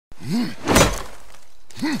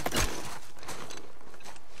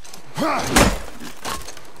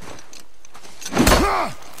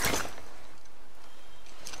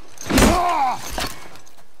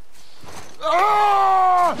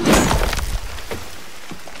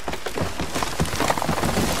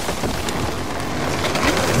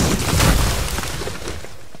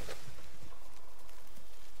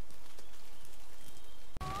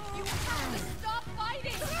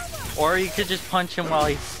Or you could just punch him while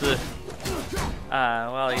he's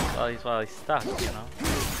while he's stuck, you know.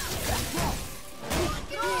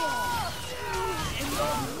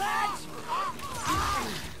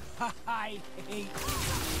 I hate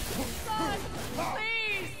Son,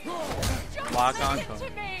 please! Lock on to him. To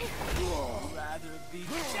me. I'd rather be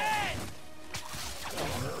dead!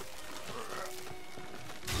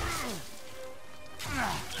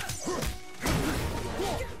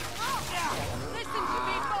 Listen to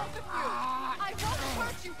me, both of you! I won't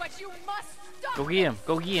hurt you, but you must stop! Go get him!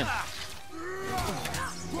 Go get him!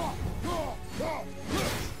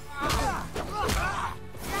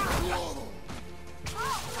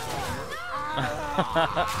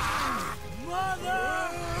 Mother! I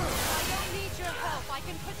don't need your help. I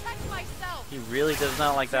can protect myself. He really does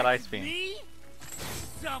not like that ice beam. Me?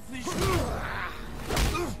 Selfish.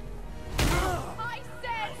 I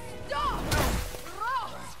said stop!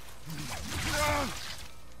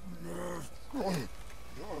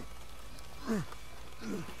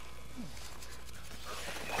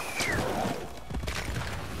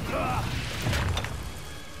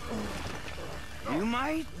 You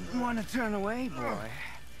might want to turn away, boy.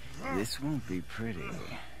 This won't be pretty.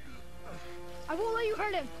 I won't let you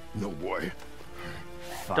hurt him. No, boy.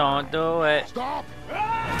 Fine. Don't do it. Stop!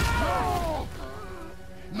 No!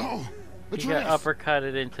 No! You Atreus! got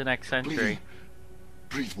uppercutted into next century.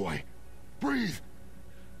 Breathe, boy. Breathe!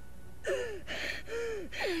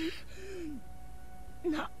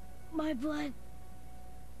 Not my blood.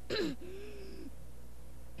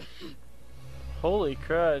 Holy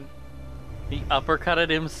crud. He uppercutted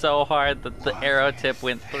him so hard that the arrow tip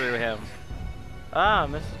went through him. Ah,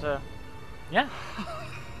 Mr. Yeah.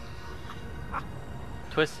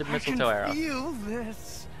 Twisted mistletoe arrow. Feel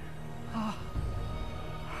this.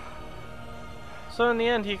 So in the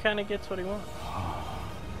end, he kind of gets what he wants.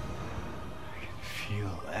 I can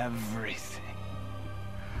feel everything.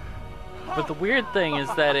 But the weird thing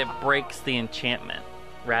is that it breaks the enchantment,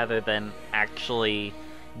 rather than actually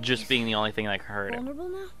just being the only thing that can hurt him. Vulnerable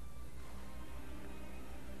now?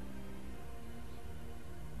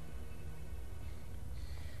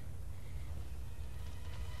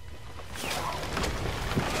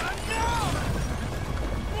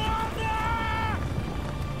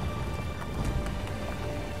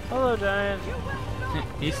 Hello, Giant.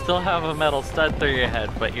 You still have a metal stud through your head,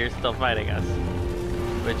 but you're still fighting us,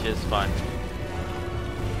 which is fun.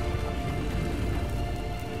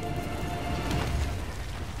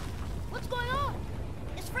 What's going on?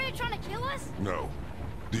 Is Freya trying to kill us? No.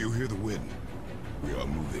 Do you hear the wind? We are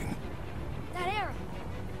moving. That arrow.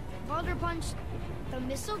 Baldur punched the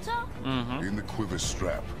mistletoe? Mm-hmm. In the quiver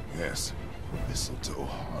strap, yes. Mistletoe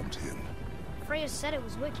harmed him. Freya said it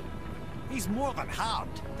was wicked. He's more than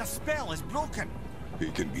harmed. The spell is broken.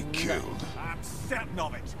 He can be killed. I'm certain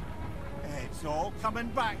of it. It's all coming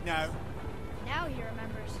back now. Now he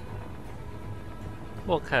remembers.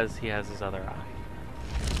 Well, because he has his other eye.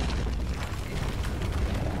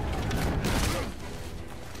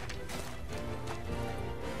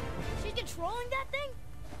 She's controlling that thing?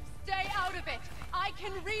 Stay out of it. I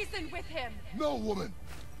can reason with him. No, woman!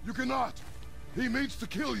 You cannot! He means to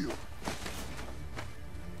kill you!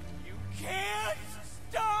 You can't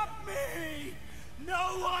stop me!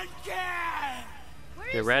 No one can!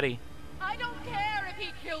 Get ready. I don't care if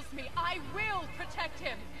he kills me. I will protect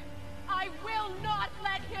him. I will not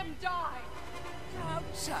let him die.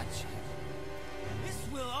 Don't touch him. This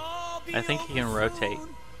will all be I think he can over rotate.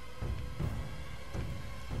 soon.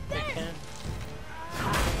 Can.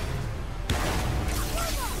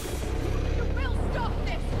 You will stop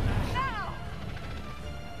this now.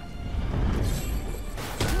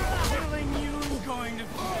 Killing you is going to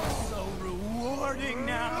feel so rewarding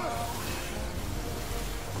now.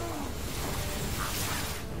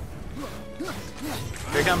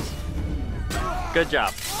 Here he comes. Good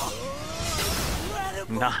job.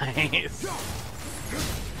 Nice.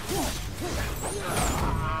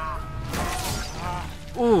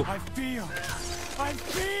 Ooh. I feel.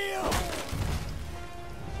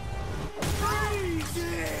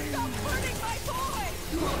 Freezing! Stop hurting my boy.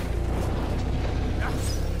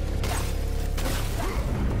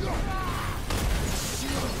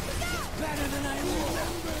 Better than I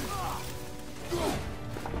remembered.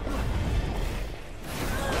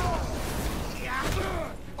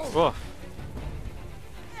 Woof.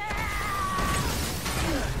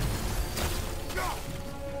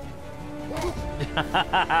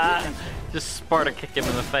 Just Sparta kick him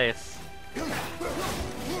in the face.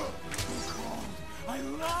 I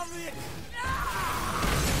love it.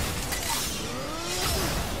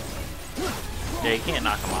 Yeah, you can't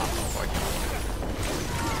knock him off, unfortunately.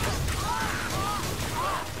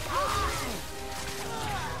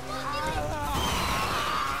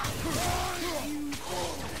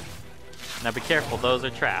 Now be careful, those are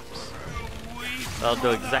traps. They'll do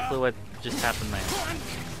exactly what just happened there.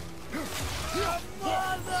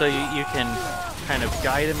 So you can kind of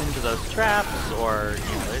guide him into those traps, or,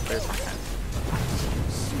 you know, there's some kind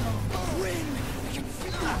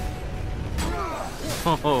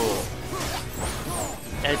of... Oh.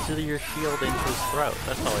 Edge of your shield into his throat.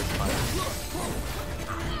 That's always fun.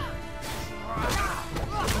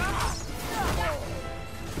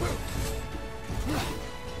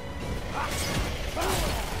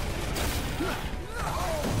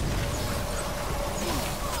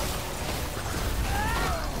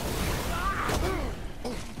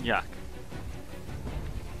 Yuck.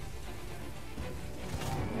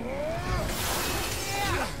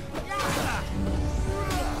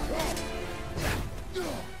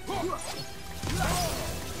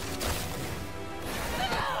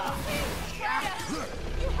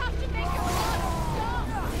 You have to make your blood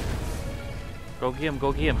stop. Go get him,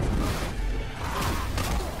 go get him.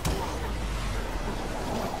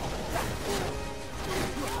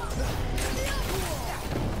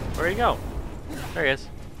 Where'd he go? There he is.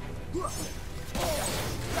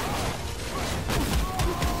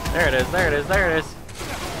 There it is, there it is, there it is.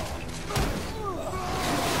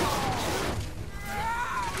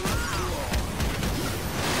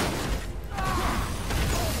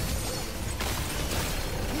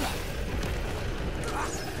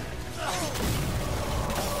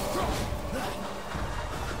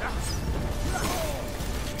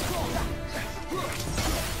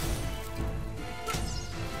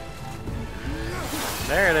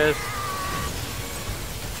 There it is.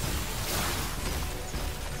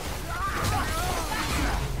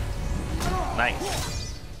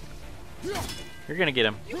 Nice. You're gonna get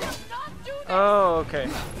him. You will not do this. Oh, okay.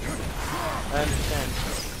 I understand.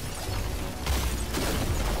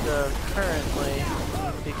 So currently,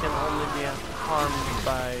 he can only be harmed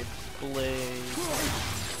by blades.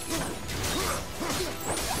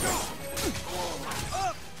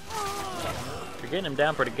 You're getting him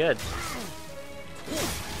down pretty good.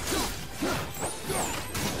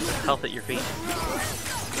 Health at your feet.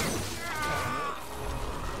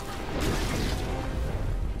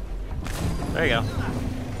 There you go.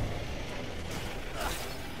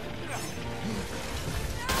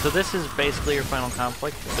 So this is basically your final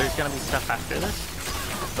conflict. There's gonna be stuff after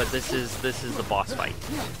this, but this is the boss fight.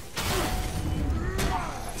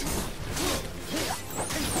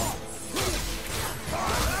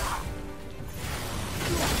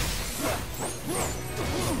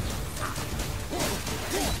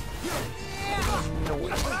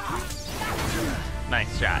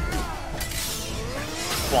 Nice shot.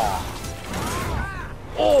 Wow.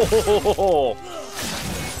 Oh!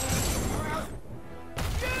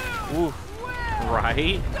 Ooh.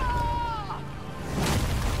 Right?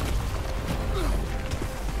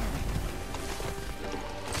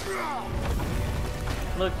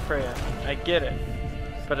 Look, Freya, I get it.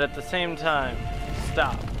 But at the same time,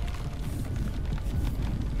 stop.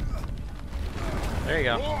 There you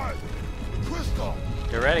go. Lord, Crystal.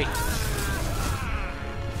 You're ready.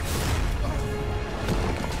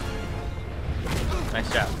 Nice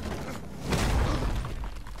job.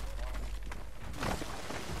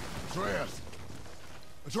 Atreus.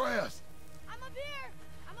 Atreus. I'm up here.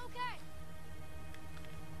 I'm okay.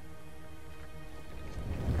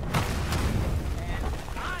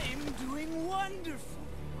 I'm doing wonderful.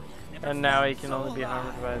 Never And now he felt can so only be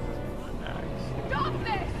alive. harmed by this. Nice. Stop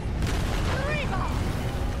this! Reba!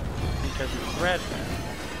 Because he's red now.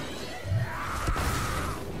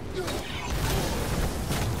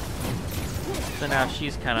 So now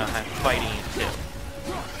she's kind of fighting you too.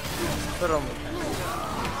 But only kind of.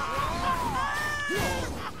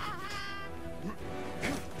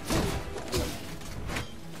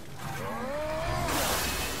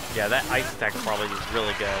 Yeah, that ice attack probably is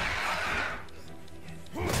really good.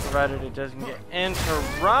 Provided it doesn't get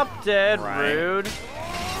interrupted, Right. rude.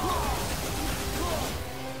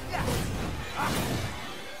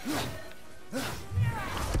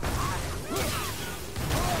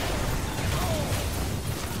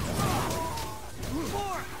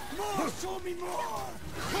 More! Show me more!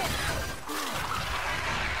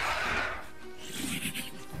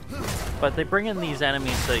 But they bring in these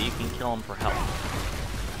enemies so that you can kill them for health.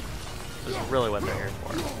 This is really what they're here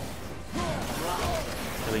for.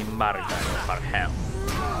 Really matters about health.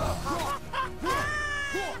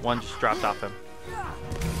 One just dropped off him.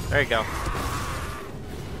 There you go.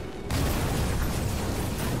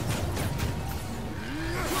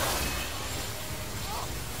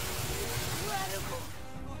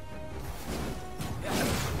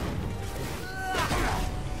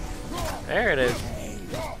 There it is.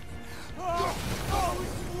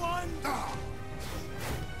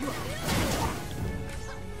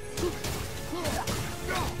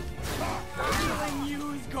 Killing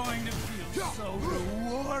you is going to feel so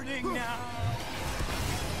rewarding now.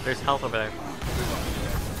 There's health over there.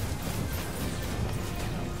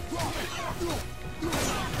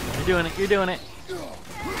 You're doing it, you're doing it.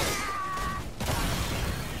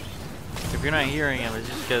 If you're not hearing him, it's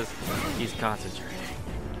just because he's concentrating.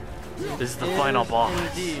 This is the final boss.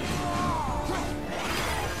 Indeed.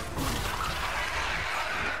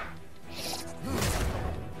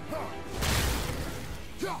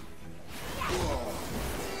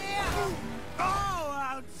 Oh,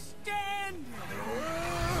 outstanding!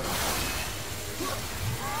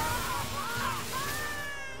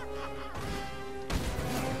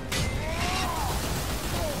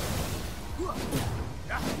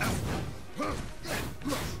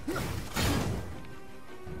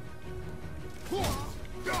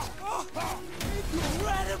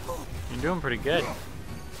 Incredible! You're doing pretty good.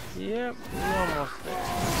 Yep, we're almost there.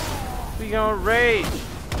 We gonna rage.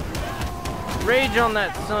 Rage on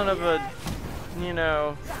that son of a, you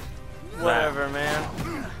know, whatever, man.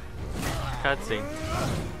 Cutscene.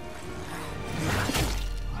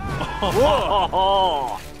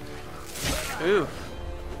 Whoa! Oof.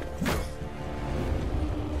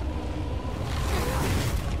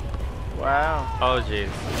 Wow. Oh jeez.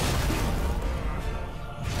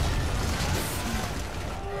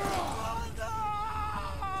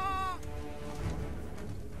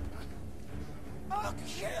 I'll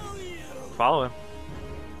kill you! Follow him.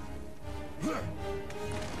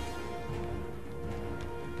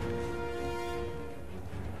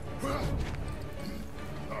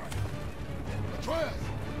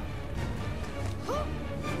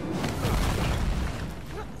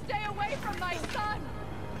 Stay away from my son!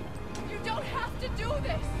 You don't have to do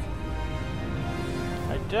this!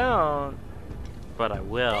 I don't. But I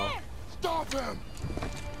will. Stop him!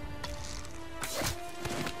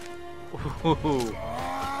 Ooh.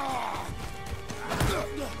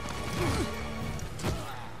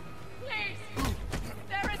 Please!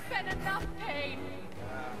 There has been enough pain!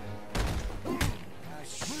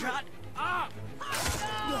 Shut up!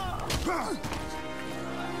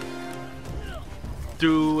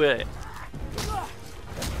 Do it.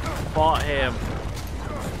 Fought him.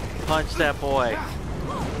 Punch that boy.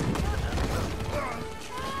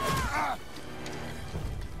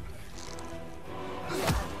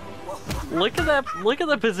 Look at that, look at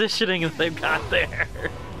the positioning that they've got there.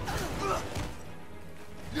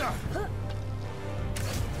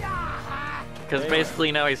 Because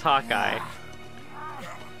basically now he's Hawkeye.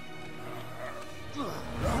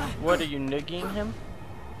 What are you nooking him?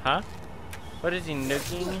 Huh? What is he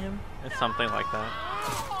nooking him? It's something like that.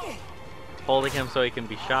 Holding him so he can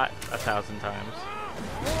be shot 1,000 times.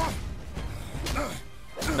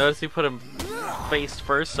 Notice he put him face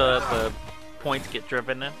first so that the points get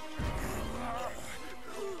driven in.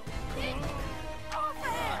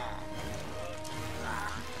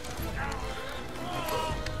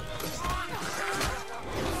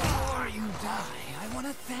 Before you die, I want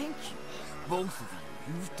to thank you. Both of you.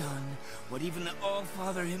 You've done what even the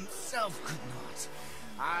All-Father himself could not.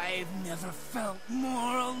 I've never felt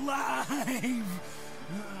more alive.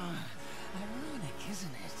 Ironic,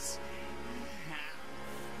 isn't it?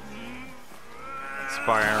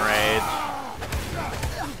 Sparring Rage.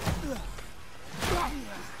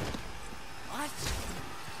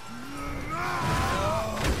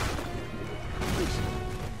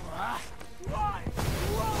 What? Why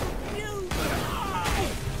won't you die?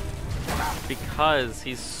 Because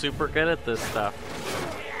he's super good at this stuff.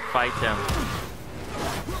 Fight him.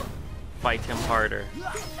 Fight him harder.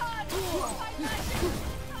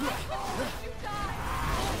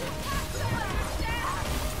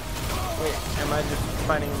 Wait, am I just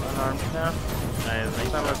fighting him unarmed now? I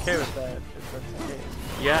think I'm so. okay with that, if that's the case.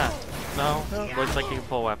 Yeah. No. Looks like he can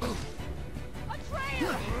pull weapons.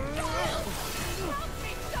 Atreus! No! Help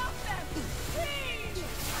me stop them! Please!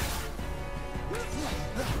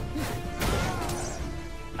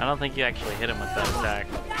 I don't think you actually hit him with that attack.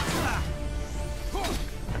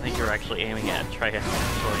 I think you're actually aiming at Atreus,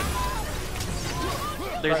 actually.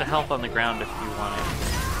 There's a health on the ground if you want it.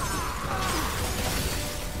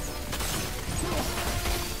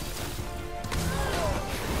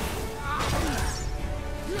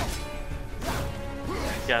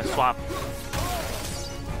 Yeah, swap.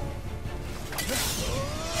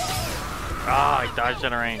 Ah, I dodged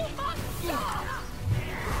in a range.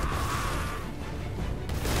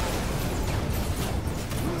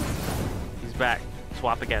 He's back.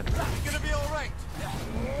 Swap again. Gonna be all right.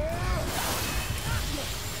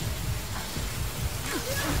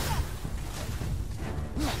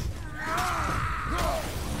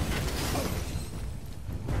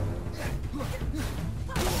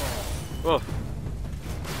 Whoa.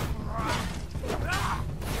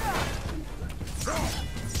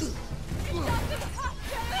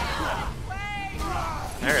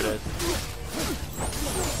 There it is.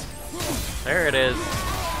 There it is.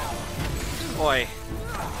 Boy.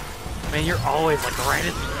 Man, you're always like right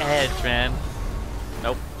at the edge, man.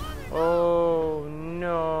 Nope. Oh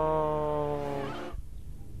no.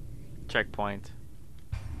 Checkpoint.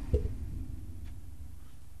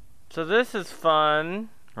 So this is fun.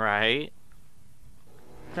 Right?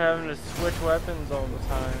 Having to switch weapons all the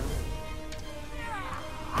time.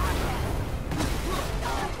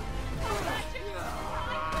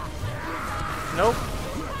 Nope.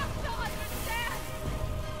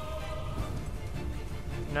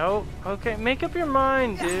 Nope. Okay, make up your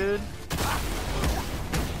mind, dude.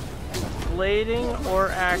 Blading or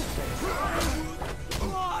axing?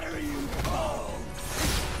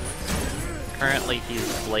 Currently, he's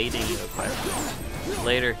blading you a question.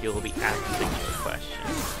 Later, he will be asking you a question.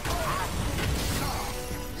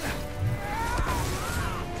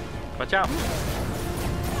 Watch out.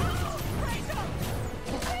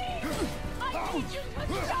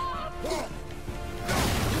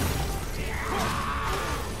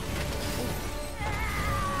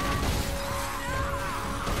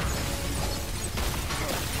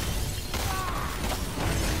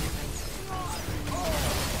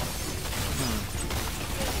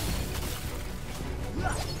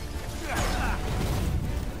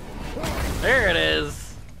 There it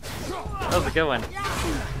is. That was a good one.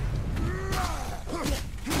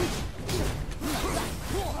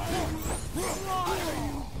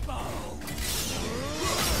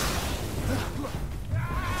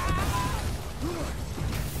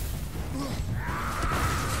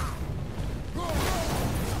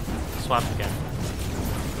 Swap again.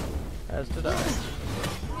 As did I.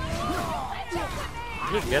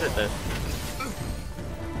 You're good at this.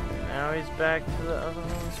 Now he's back to the other one.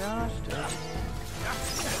 Gosh, dude.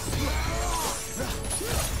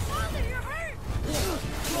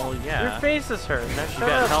 Well, yeah. Your face is hurt. Now You shut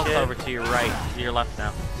got up, health kid. over to your right, to your left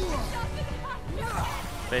now.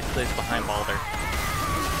 Basically, it's behind Balder.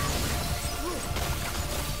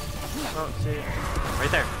 Don't see it.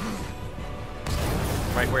 Right there.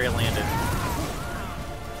 Right where he landed.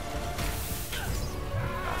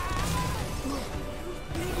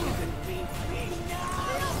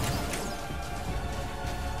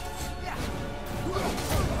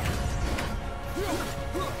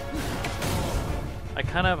 I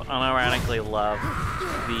kind of unironically love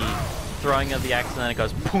the throwing of the axe and then it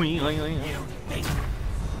goes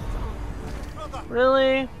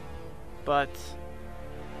Really? But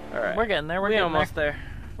alright. We're getting there. We're We getting almost there.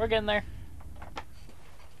 We're getting there.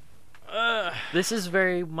 This is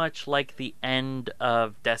very much like the end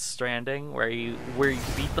of Death Stranding, where you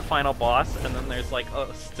beat the final boss, and then there's like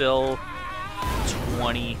still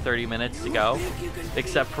 20-30 minutes to go.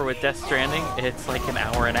 Except for with Death Stranding, it's like an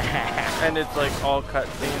hour and a half. And it's like all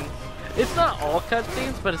cutscenes. It's not all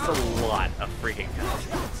cutscenes, but it's a lot of freaking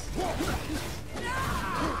cutscenes.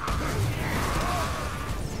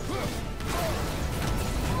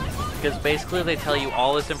 Because basically they tell you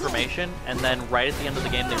all this information, and then right at the end of the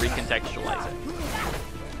game they recontextualize it.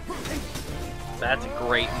 That's a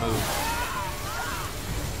great move.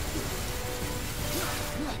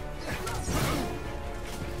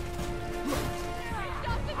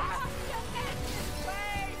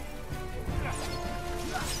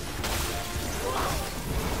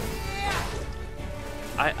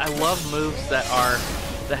 I love moves that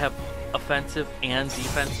have offensive and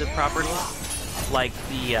defensive properties. Like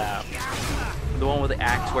the one with the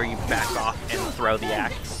axe where you back off and throw the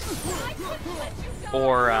axe,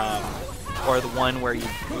 or the one where you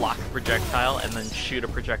block a projectile and then shoot a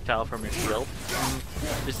projectile from your shield.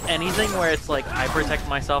 Just anything where it's like I protect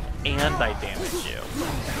myself and I damage you.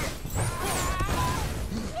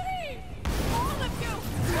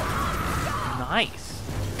 Nice.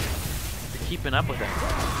 You're keeping up with it.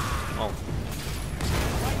 Oh.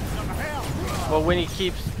 Well, when he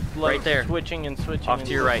keeps like Right there. switching and switching. Off and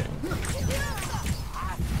to your right. switching.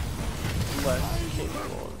 less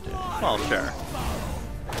capable of doing. Well, sure.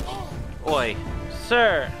 Oi.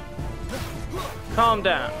 Sir, calm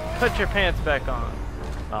down. Put your pants back on.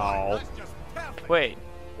 Oh. Wait,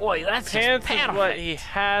 Oi, that's pants just is what he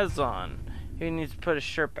has on. He needs to put his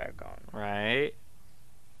shirt back on. Right?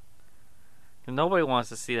 Nobody wants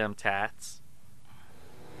to see them tats.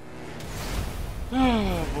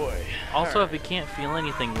 Oh boy. Also, if he can't feel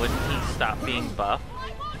anything, wouldn't he stop being buff?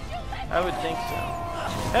 I would think so.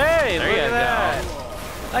 Hey, There look you at go. that.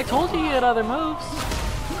 I told you you had other moves.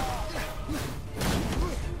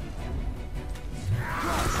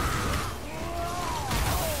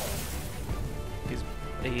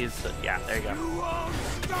 He's yeah, there you go.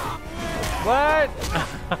 What?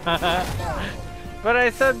 But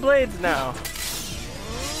I said blades now.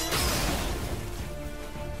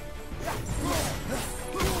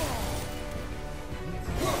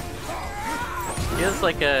 He's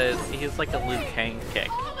like a Liu Kang kick.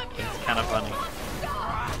 It's kind of funny.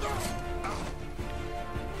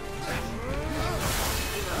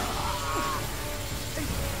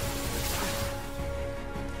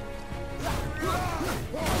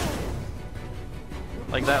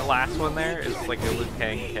 Like that last one there is like a Liu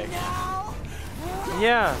Kang kick.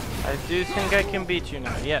 Yeah, I do think I can beat you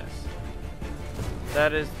now. Yes,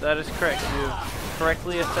 that is correct. You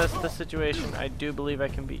correctly assessed the situation. I do believe I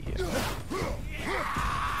can beat you.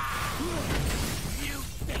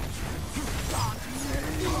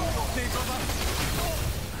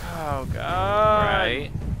 Oh God!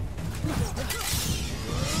 Right.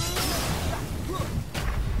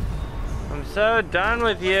 I'm so done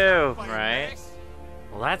with you. Right.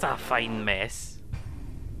 Well, that's a fighting mess.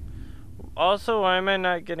 Also, why am I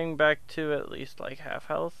not getting back to at least like half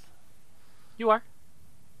health? You are.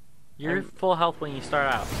 You're full health when you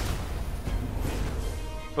start out.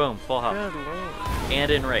 Boom, full health. Good Lord.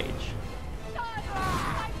 And in rage.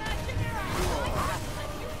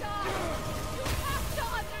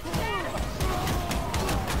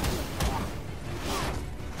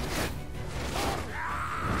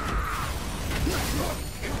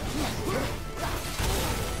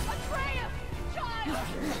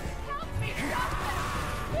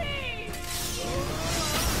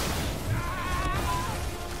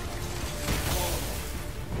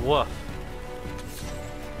 Woof.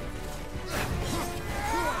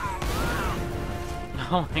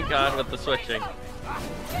 Oh my God, with the switching.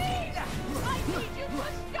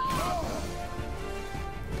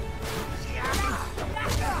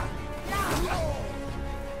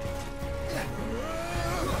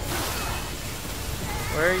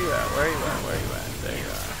 Where are you at? Where are you at? Where are you at? There you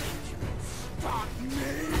are.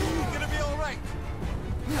 Gonna be all right.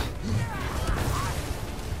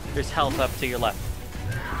 There's health up to your left.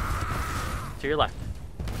 To your left.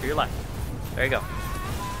 To your left. There you go.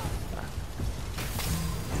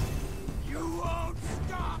 You won't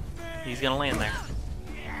stop me. He's gonna land there.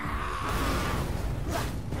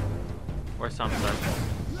 Where's Sunset?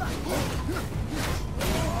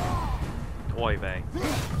 Toy bag.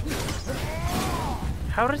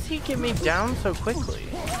 How does he get me down so quickly?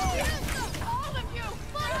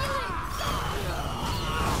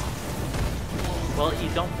 Well, you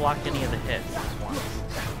don't block any of the hits.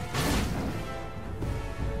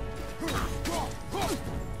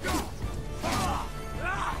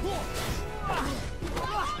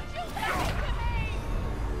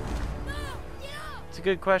 It's a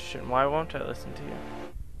good question. Why won't I listen to you?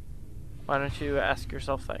 Why don't you ask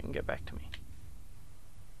yourself that and get back to me?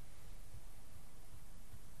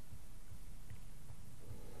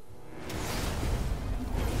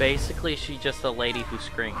 Basically, she's just a lady who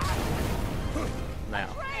screams. Now.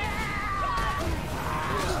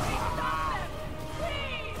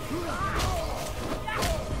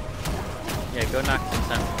 Yeah, go knock some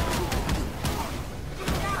sense.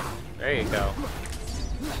 There you go.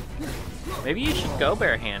 Maybe you should go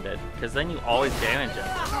barehanded, because then you always damage him.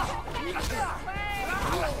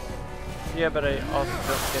 Yeah, but I also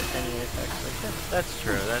don't get any attacks like that. That's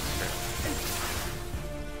true, that's true.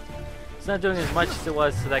 It's not doing as much as it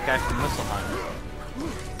was to that guy from Missile Hunt,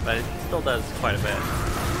 but it still does quite a bit.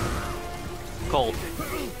 Cold.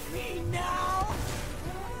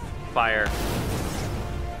 Fire.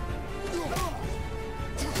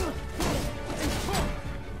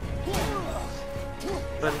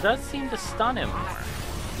 But it does seem to stun him more.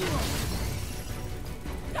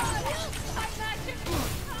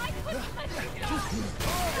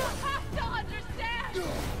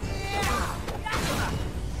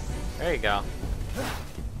 There you go.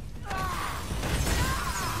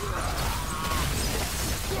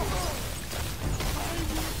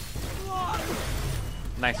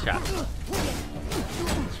 Nice shot.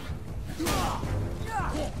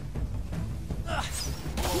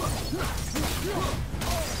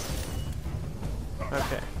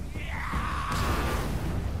 Okay.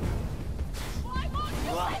 Why won't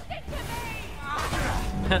you listen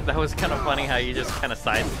to me? That was kind of funny how you just kind of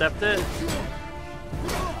sidestepped it.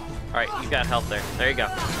 Alright, you got help there. There you go.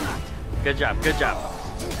 Good job, good job.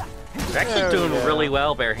 You're actually There we doing go. really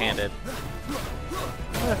well barehanded.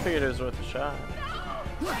 I figured it was worth a shot.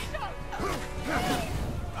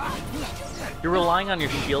 You're relying on your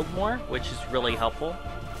shield more, which is really helpful.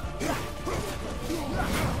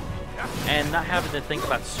 And not having to think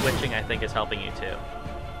about switching, I think, is helping you too.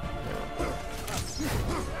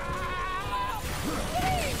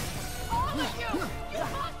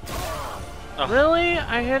 Oh, Really?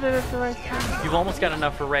 I hit it at the right time. you've almost got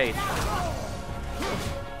enough for rage.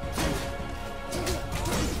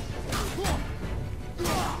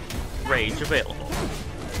 Rage available.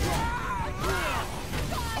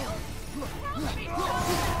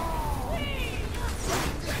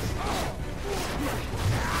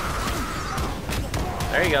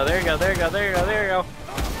 There you go, there you go, there you go, there you go, there you go.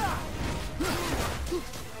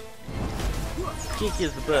 Kick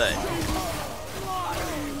his butt.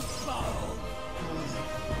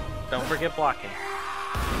 Don't forget blocking.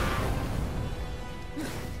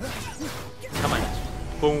 Come on.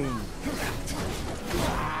 Boom.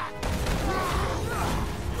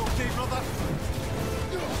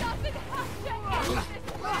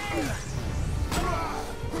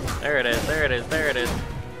 There it is, there it is, there it is.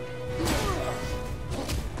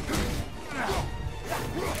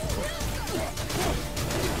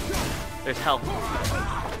 There's help.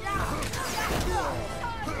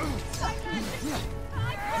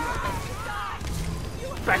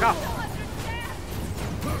 Back off!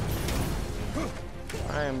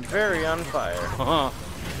 I am very on fire.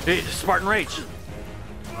 Hey, Spartan Rage!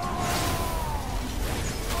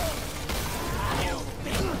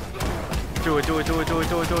 Do it, do it, do it, do it,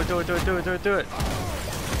 do it, do it, do it, do it, do it, do it, do it.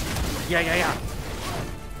 Yeah, yeah, yeah.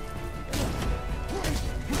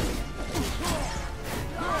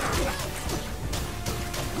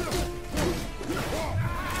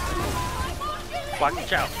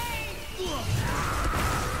 Watch out.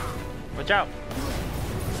 Watch out.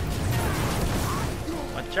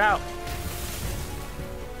 Watch out.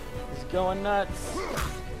 He's going nuts.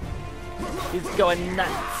 He's going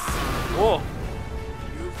nuts. Whoa.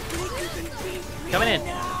 Coming in.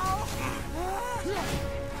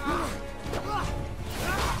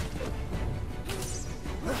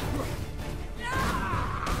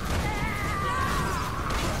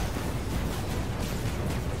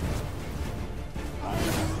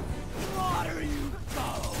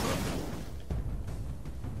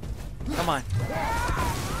 Come on.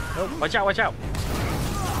 Nope. Watch out, watch out.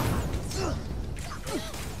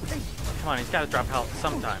 Come on, he's got to drop health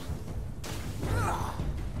sometime.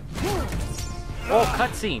 Oh,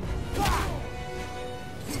 cutscene.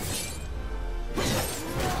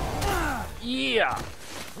 Yeah.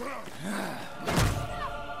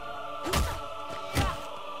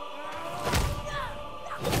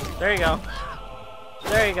 There you go.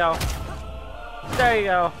 There you go. There you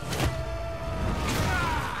go.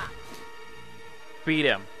 Beat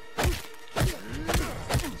him.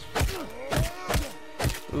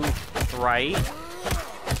 Oof, right?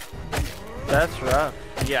 That's rough.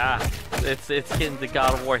 Yeah, it's getting to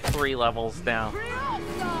God of War 3 levels now.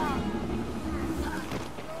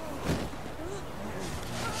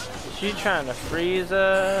 Is she trying to freeze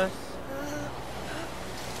us?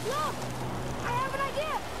 Look! I have an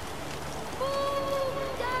idea! Boom!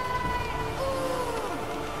 Die! Boom!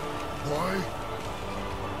 Boy?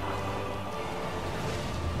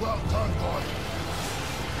 Well done, boy.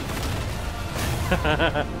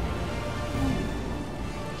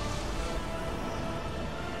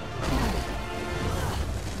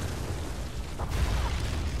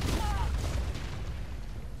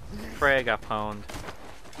 Freya got pwned.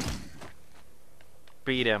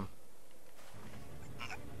 Beat him.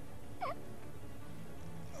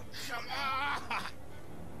 Come on!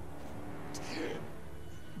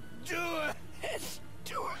 Do it!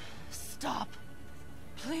 Do it! Stop.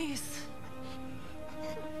 Please.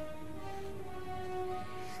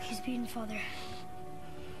 He's beaten Father.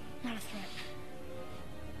 Not a threat.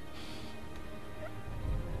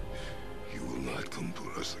 You will not come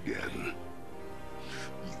to us again.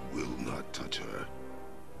 You will not touch her.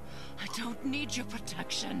 I don't need your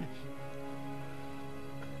protection.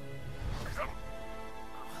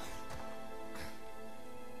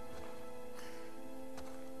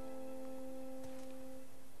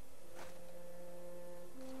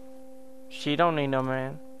 She don't need no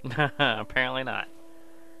man. Apparently not.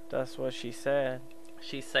 That's what she said.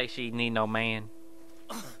 She say she need no man.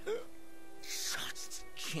 Shots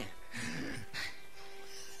again.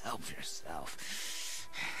 Help yourself.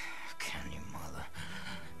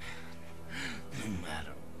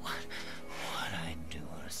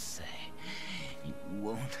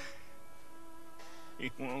 They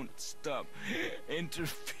won't stop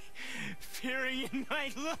interfering in my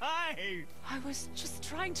life. I was just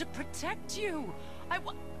trying to protect you.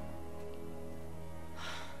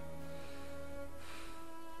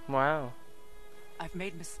 Wow. I've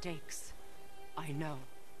made mistakes. I know.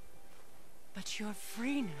 But you're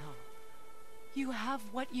free now. You have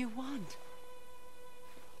what you want.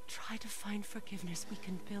 Try to find forgiveness. We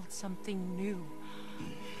can build something new.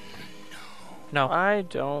 No. I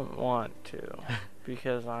don't want to,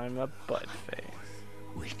 because I'm a buttface.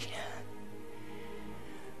 We can't.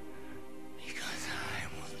 Because I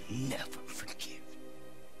will never forgive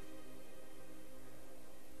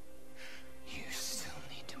you. You still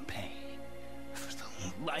need to pay for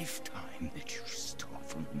the lifetime that you stole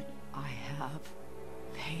from me. I have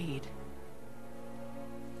paid.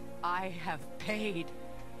 I have paid.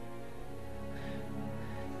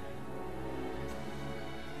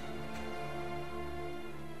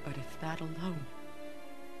 But if that alone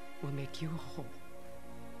will make you whole,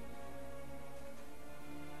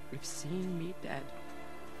 if seeing me dead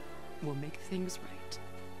will make things right,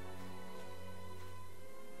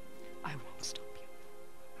 I won't stop you.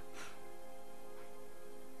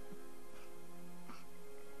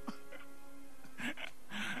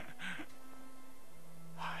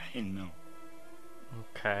 I know.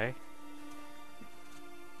 Okay.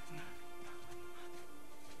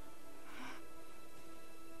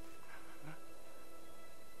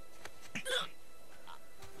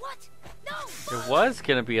 What? No! It was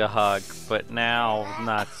gonna be a hug, but now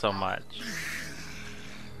not so much.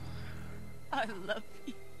 I love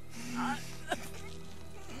you.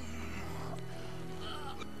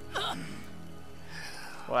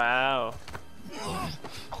 Wow.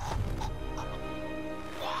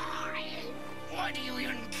 Why do you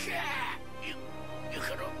even care? You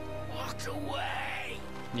could have walked away.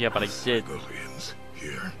 Yeah, but I did. Civilians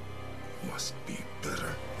here must be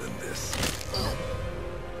better than this.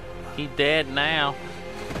 He dead now.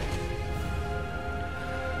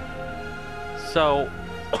 So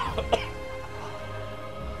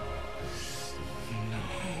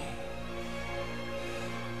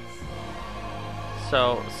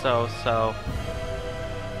so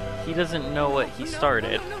he doesn't know what he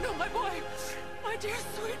started. No, my boy. My dear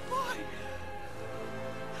sweet boy.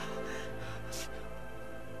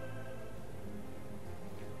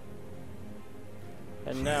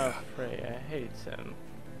 And now Freya hates him.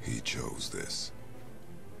 He chose this.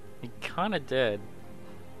 He kinda did.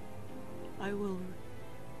 I will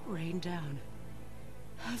rain down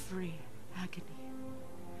every agony,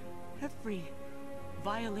 every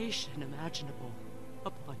violation imaginable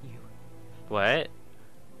upon you. What?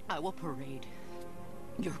 I will parade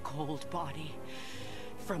your cold body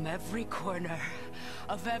from every corner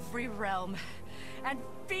of every realm and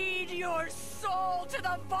feed your soul to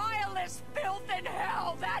the vilest filth in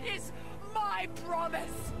hell. That is my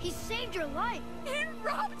promise. He saved your life. He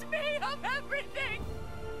robbed me of everything.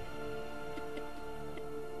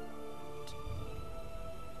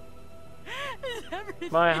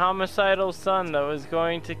 My homicidal son that was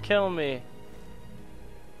going to kill me.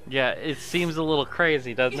 Yeah, it seems a little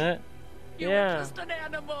crazy, doesn't it? You Yeah. were just an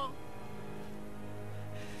animal.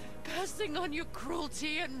 Passing on your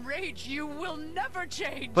cruelty and rage, you will never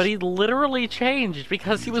change. But he literally changed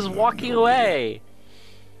because he was walking away.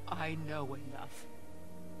 I know enough.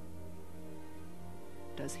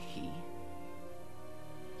 Does he?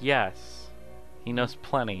 Yes. He knows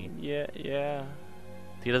plenty. Yeah.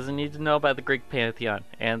 He doesn't need to know about the Greek pantheon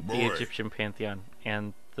and the Boy. Egyptian pantheon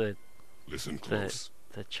and the Listen close.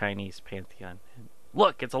 the Chinese pantheon.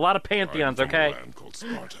 Look, it's a lot of pantheons, I'm from a okay? land called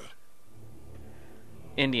Sparta.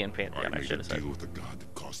 Indian I pantheon, I made should a have said. deal with the god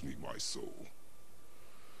that cost me my soul.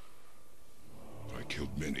 I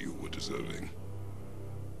killed many who were deserving.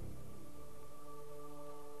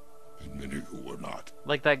 And many who were not.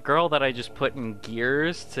 Like that girl that I just put in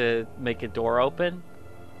gears to make a door open.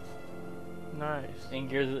 Nice. In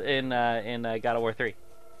gears in God of War 3.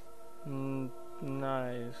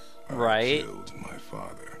 Nice. I Right? killed my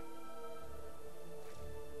father.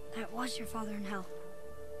 That was your father in hell.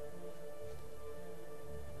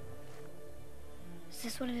 Is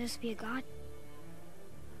this what it is to be a god?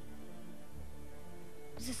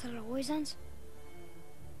 Is this how it always ends?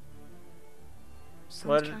 Sons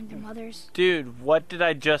What- killing their mothers, Dude, what did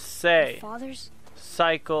I just their say? fathers?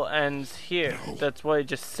 Cycle ends here. No. That's what I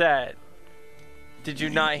just said. Did you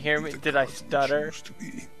not hear me? The Did I gods we stutter? choose to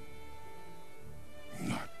be.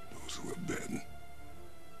 Not those who have been.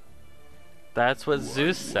 That's what Who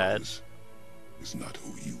Zeus I said. was Is not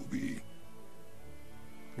who you be.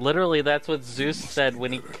 Literally, that's what Zeus must said be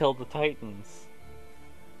when he better. killed the Titans.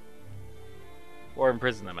 Or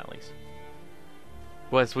imprisoned them, at least.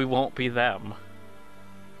 Was we won't be them.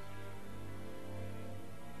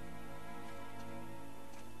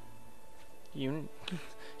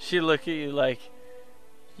 She look at you like,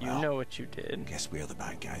 you Well, know what you did. Guess we're the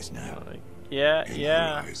bad guys now. Like, yeah, In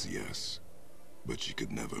yeah. her eyes, yes. But she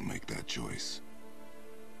could never make that choice.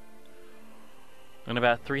 In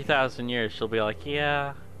about 3,000 years, she'll be like,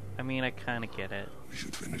 yeah, I mean, I kind of get it. We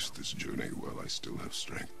should finish this journey while I still have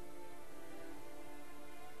strength.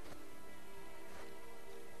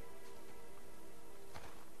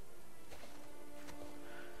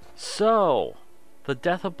 So, the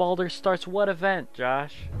death of Baldur starts what event,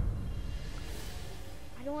 Josh?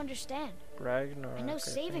 I don't understand. Ragnarok. I know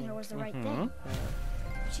saving her was the right thing.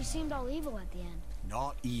 But she seemed all evil at the end.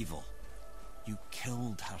 Not evil. You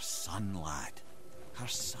killed her son, lad. Her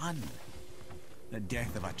son. The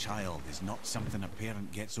death of a child is not something a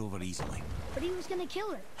parent gets over easily. But he was gonna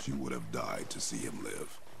kill her. She would have died to see him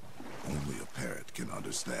live. Only a parent can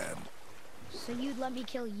understand. So you'd let me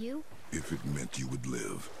kill you? If it meant you would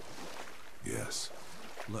live. Yes.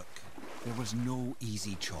 Look, there was no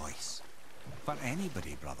easy choice. For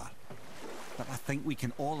anybody, brother. But I think we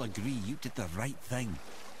can all agree you did the right thing.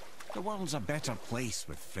 The world's a better place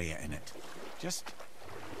with Freya in it. Just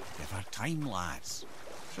give her time, lads.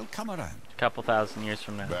 She'll come around. A couple thousand years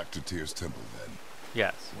from now. Back to Tyr's temple then.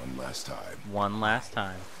 Yes. One last time. One last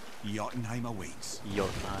time. Jotunheim awaits. Your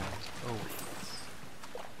time. Oh,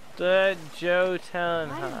 The Joe Why did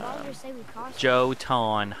Townhouse. Baldur say we caused Joe Odin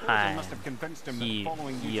Tonheim. must have convinced him He- that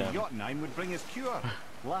following you yeah. to Jotunheim would bring his cure.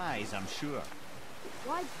 Lies, I'm sure.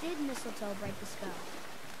 Why did mistletoe break the spell?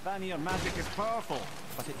 Vanir magic is powerful,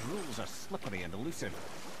 but its rules are slippery and elusive.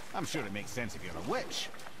 I'm sure it makes sense if you're a witch.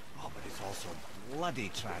 Oh, but it's also bloody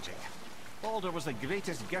tragic. Baldur was the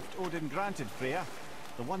greatest gift Odin granted Freya.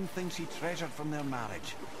 The one thing she treasured from their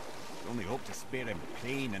marriage. She only hoped to spare him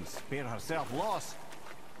pain and spare herself loss.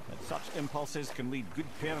 But such impulses can lead good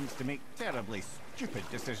parents to make terribly stupid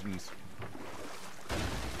decisions.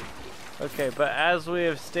 Okay, but as we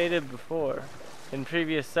have stated before in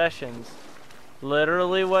previous sessions,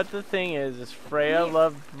 literally what the thing is Freya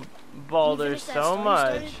loved Baldur finish that so story you much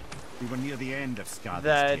started? We were near the end of Skadi's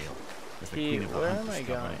that tale. as the he, Queen of the where Hunt am I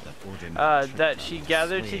discovered going? that Odin had tricked That her she into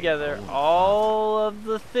gathered slaying together all all of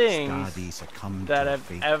the things Skadi succumbed that to a have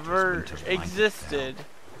fate ever as winter's blanket existed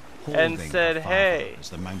fell, and holding said, her father hey, as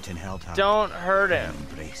the mountain held her don't hurt in him, an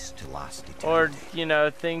embrace to last or, eternity. you know,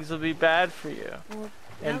 things will be bad for you. Well,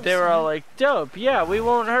 And that they was were all sad. like, dope, yeah, we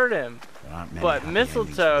won't hurt him. There aren't many But happy endings for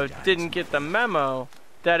Mistletoe dads, didn't I'm get the afraid. memo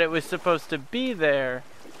that it was supposed to be there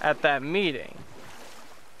at that meeting.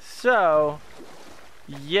 So,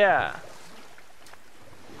 yeah.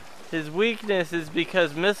 His weakness is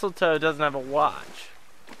because Mistletoe doesn't have a watch.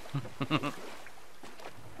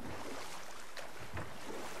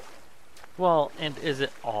 Well, and is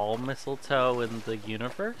it all mistletoe in the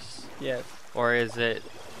universe? Yes. Or is it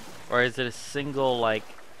a single, like,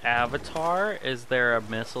 avatar? Is there a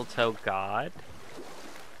mistletoe god?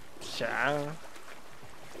 Yeah.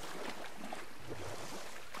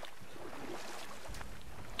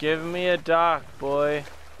 Give me a dock, boy.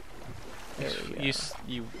 There we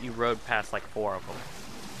go. You rode past like 4 of them.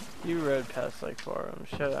 You rode past like 4 of them.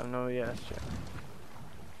 Shut up, nobody asked you.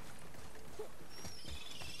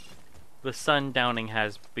 The sundowning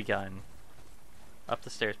has begun. Up the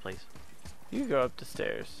stairs, please. You go up the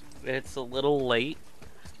stairs. It's a little late,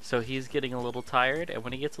 so he's getting a little tired, and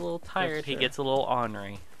when he gets a little tired, he true. gets a little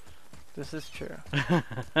ornery. This is true.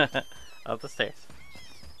 Up the stairs.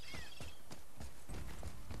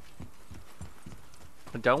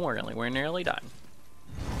 But don't worry, we're nearly done.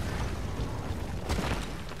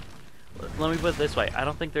 Let me put it this way. I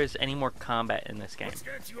don't think there's any more combat in this game.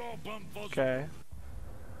 Okay.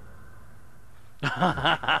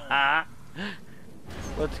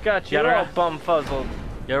 What's got you You're all right. bumfuzzled?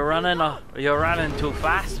 You're running too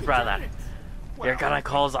fast, brother. You're gonna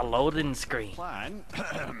cause a loading screen. Plan.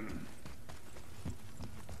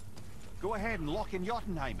 Go ahead and lock in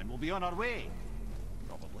Jotunheim and we'll be on our way.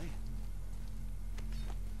 Probably.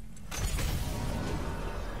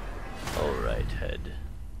 Alright, head.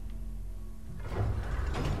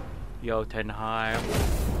 Jotunheim.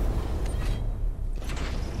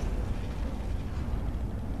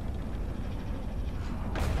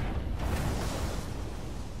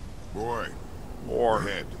 Boy, Or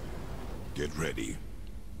ahead. Get ready.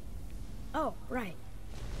 Oh, right.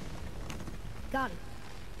 Got it.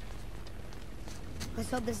 Let's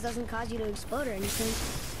hope this doesn't cause you to explode or anything.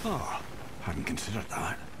 Oh, hadn't considered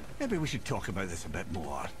that. Maybe we should talk about this a bit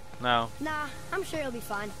more. no. Nah, I'm sure you'll be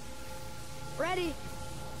fine. Ready?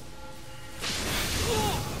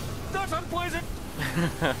 That's unpleasant!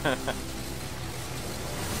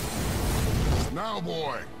 Now,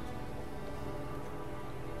 boy.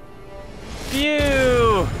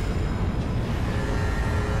 Phew!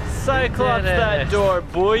 Cyclops did it. that door,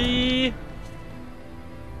 boy!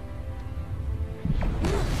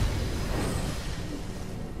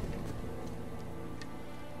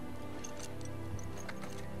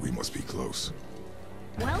 We must be close.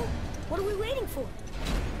 Well, what are we waiting for?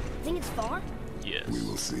 Think it's far? Yes. We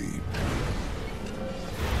will see.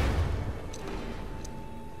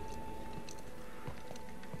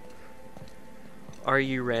 Are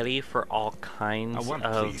you ready for all kinds I want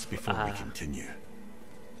of... please before we continue.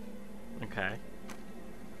 Okay.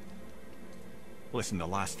 Listen, the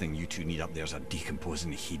last thing you two need up there's a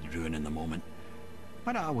decomposing heat ruining the moment.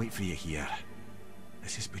 Why don't I wait for you here?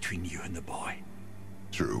 This is between you and the boy.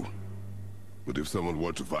 True. But if someone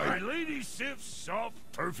were to My fight... lady sips soft,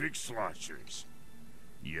 perfect sloshers.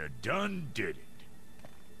 You done did it.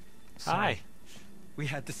 Hi. We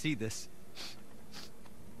had to see this.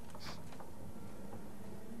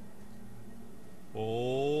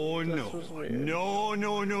 Oh no. was weird. No,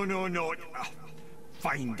 no, no, no, no. Ah,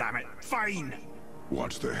 fine, damn it. Fine.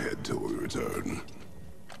 Watch the head till we return.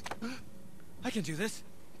 I can do this.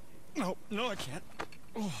 No, no, I can't.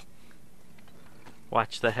 Oh.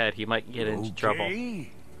 Watch the head. He might get into trouble. Okay.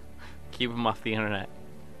 Keep him off the internet.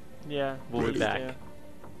 Yeah, We'll be please back. do.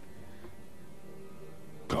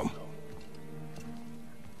 Come.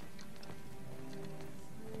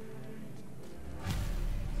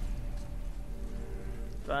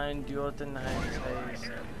 Find Jotunheim's face.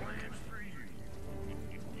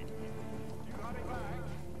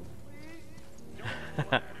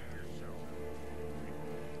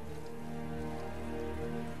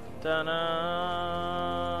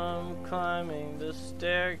 Dun-dum, climbing the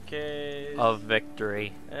staircase. Of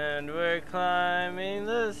victory. And we're climbing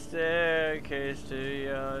the staircase to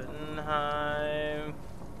Jotunheim.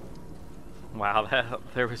 Wow,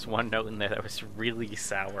 there was one note in there that was really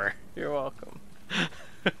sour. You're welcome.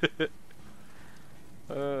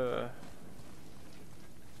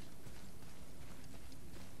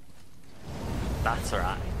 That's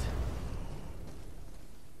right.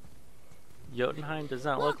 Jotunheim does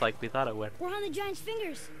not look like we thought it would. We're on the giant's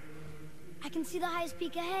fingers. I can see the highest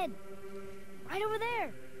peak ahead. Right over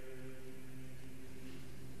there.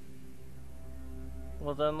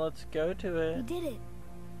 Well then let's go to We it. did it.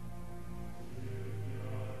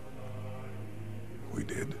 We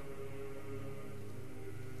did.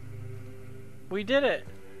 We did it!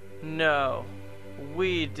 No.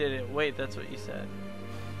 We did it. Wait, that's what you said.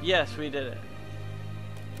 Yes, we did it.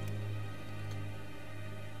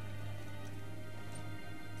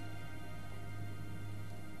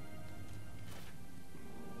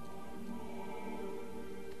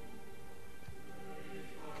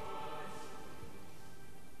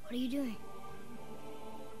 What are you doing?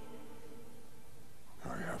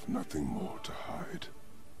 I have nothing more to hide.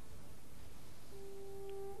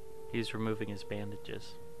 He's removing his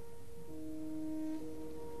bandages.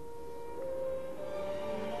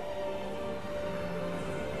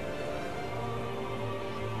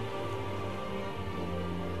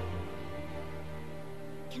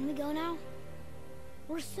 Can we go now?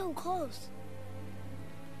 We're so close.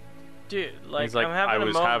 Dude, like, He's like, I'm having I a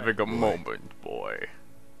was moment. having a moment, boy.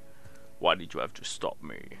 Why did you have to stop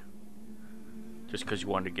me? Just because you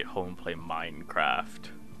wanted to get home and play Minecraft.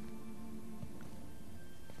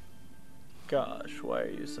 Gosh, why are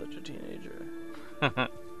you such a teenager?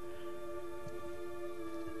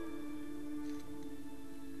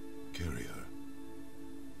 Carry her.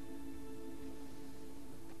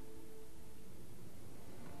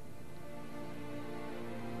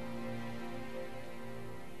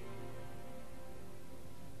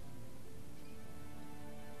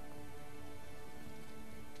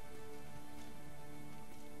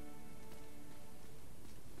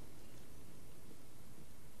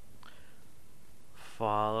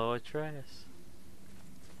 Follow a trace.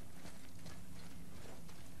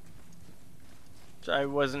 I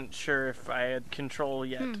wasn't sure if I had control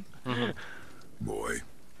yet. Boy.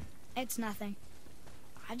 It's nothing.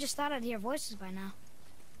 I just thought I'd hear voices by now.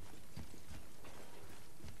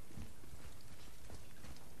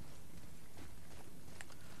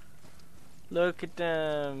 Look at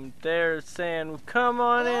them. They're saying, come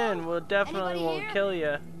on Hello? in. We'll definitely Anybody won't here? kill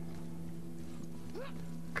you.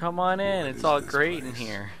 Come on in, What it's is all this great in place?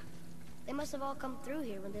 here. They must have all come through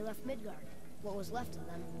here when they left Midgard. What was left of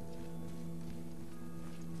them.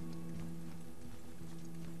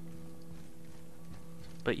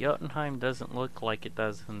 But Jotunheim doesn't look like it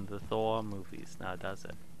does in the Thor movies now, does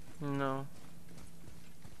it? No.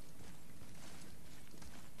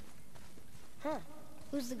 Huh.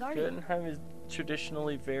 Who's the guardian? Jotunheim is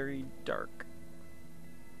traditionally very dark.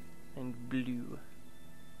 and blue.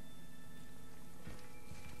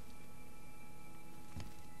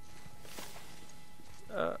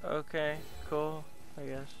 Okay, cool, I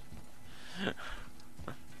guess.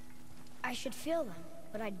 I should feel them,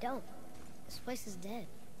 but I don't. This place is dead.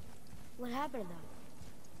 What happened to them?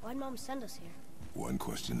 Why'd Mom send us here? One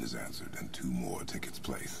question is answered, and two more take its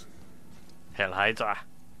place. Hell Hydra.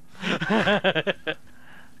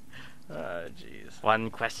 Oh, jeez. One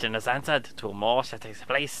question is answered, two more shall take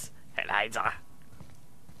place. Hell Hydra.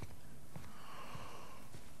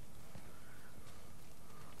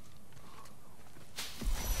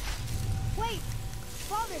 Wait!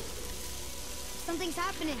 Father! Something's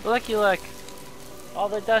happening. Looky look. All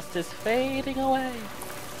the dust is fading away.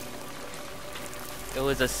 It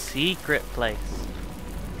was a secret place.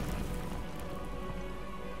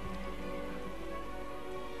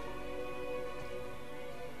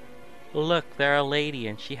 Look, there a lady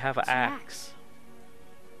and she have an It's an axe.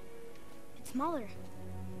 It's Mother.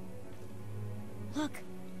 Look,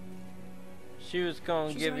 She was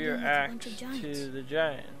gonna She's give your arguing with a bunch axe of giants. to the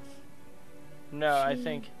giants. No, I She-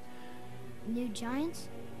 think new giants?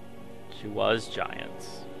 She was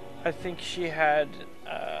giants. she had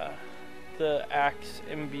the axe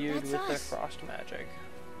imbued That's with the us. frost magic.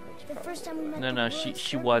 That's The first probably time we met why. No, the no, world's she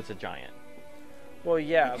servant. was a giant. Well,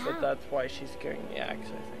 yeah, But but how? that's why she's carrying the axe,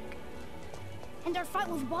 I think. And our fight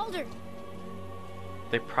with Baldur.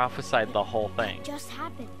 They prophesied the whole thing. That just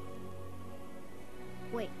happened.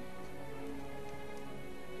 Wait.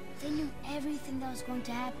 They knew everything that was going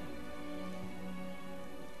to happen.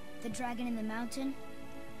 The dragon in the mountain,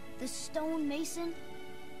 the stone mason,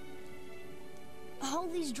 all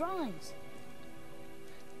these drawings.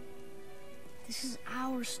 This is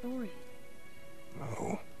our story.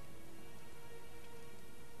 No.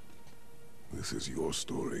 This is your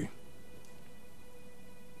story.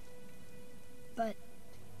 But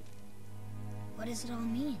what does it all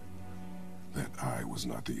mean? That I was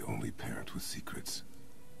not the only parent with secrets.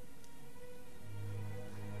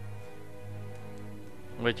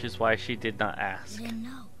 Which is why she did not I ask. didn't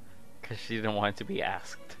know. Because she didn't want to be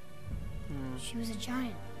asked. She was a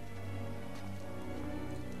giant.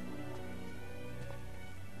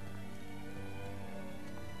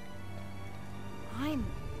 I'm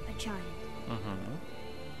a giant. Mm-hmm.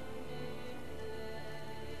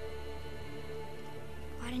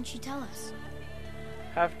 Why didn't she tell us?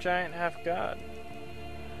 Half giant, half god.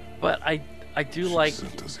 But I do She like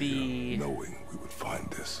sent us the here, knowing we would find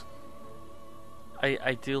this.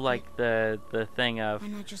 I do like the thing of Why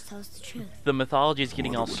not just tell us the truth? the mythology is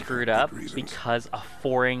getting Mother all would have screwed good up reasons. because a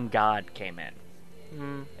foreign god came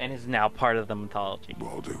in and is now part of the mythology.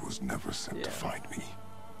 Baldur was never sent to Yeah. find me.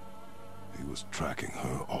 He was tracking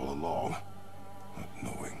her all along, not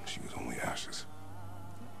knowing she was only ashes.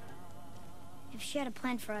 If she had a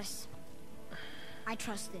plan for us, I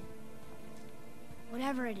trust it.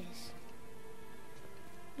 Whatever it is.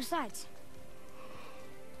 Besides,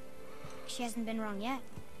 she hasn't been wrong yet.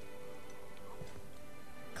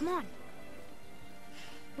 Come on.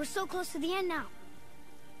 We're so close to the end now.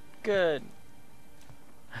 Good.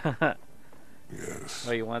 Yes,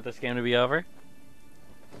 Oh, you want this game to be over?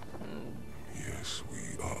 yes,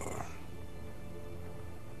 we are.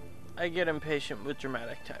 I get impatient with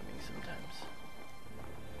dramatic timing sometimes.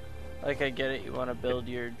 Like, I get it, you want to build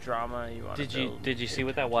your drama, you want to Did you see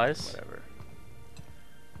what that was? Whatever.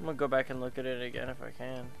 I'm gonna go back and look at it again if I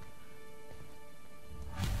can.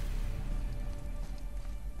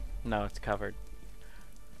 No, it's covered.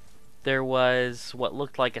 There was what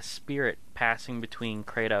looked like a spirit passing between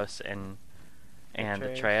Kratos and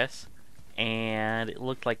Atreus. Atreus, and it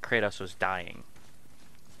looked like Kratos was dying.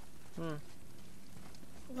 Hmm.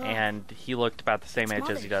 Look, And he looked about the same It's age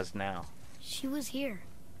as he Mother. does now. she was here.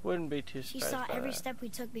 Wouldn't be too She surprised saw by every that. step we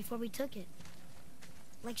took before we took it.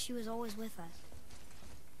 Like she was always with us.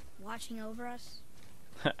 Watching over us.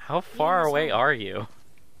 How far us away all. are you?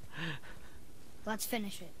 Let's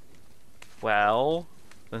finish it. Well,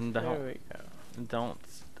 then There we go.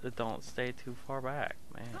 don't stay too far back,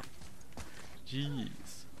 man.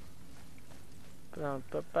 Jeez.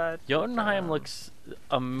 Jotunheim looks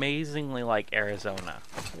amazingly like Arizona.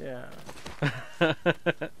 Yeah.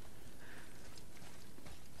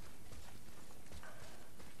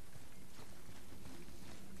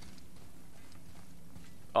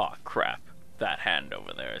 Oh crap! That hand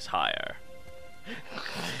over there is higher.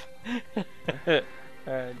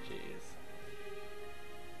 Oh, jeez.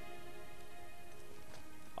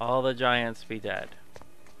 All the giants be dead.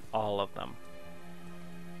 All of them.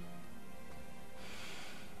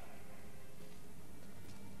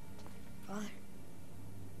 Father,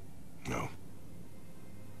 No.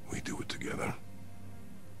 We do it together.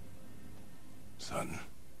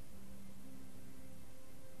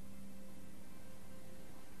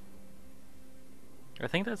 I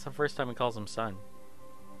think that's the first time he calls him son.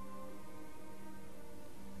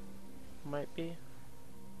 Might be.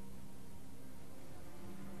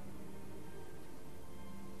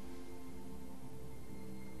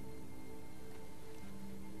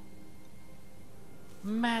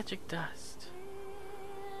 Magic dust.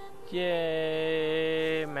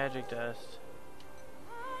 Yay, magic dust.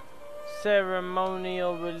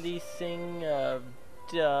 Ceremonial releasing of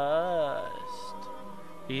dust.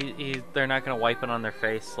 They're not gonna wipe it on their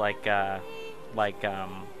face like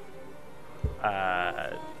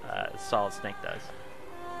Solid Snake does,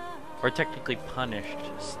 or technically Punished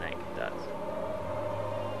Snake does.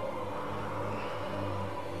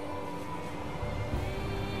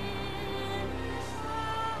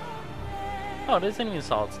 Oh, it isn't even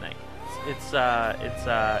Solid Snake. It's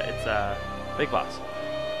Big Boss.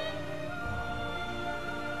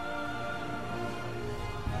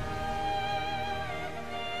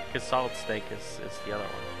 Because Solid Snake is the other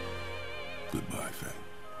one. Goodbye, Faye.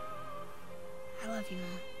 I love you, Mom.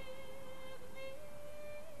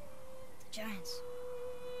 The giants.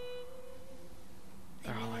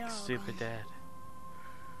 They're all like stupid gone. dead.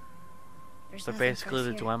 There's They're nothing basically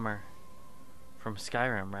the here. Dwemer from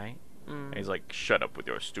Skyrim, right? And he's like, shut up with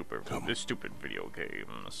your stupid video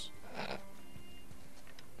games.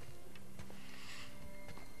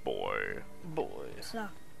 Boy. So,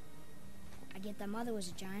 I get that Mother was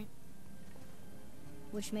a giant,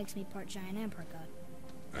 which makes me part giant and part god.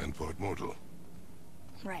 And part mortal.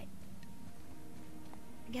 Right.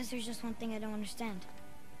 I guess there's just one thing I don't understand.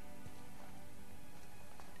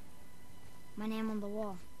 My name on the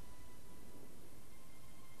wall.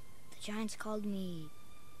 The giants called me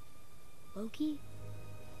Loki?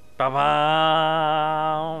 Ba-bam!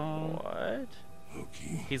 What?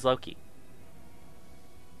 Loki. He's Loki.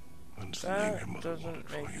 And seeing your mother doesn't wanted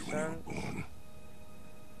for make you when you sense. were born.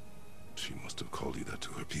 She must have called you that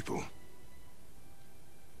to her people.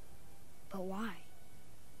 But why?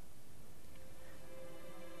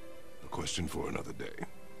 A question for another day.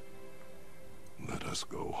 Let us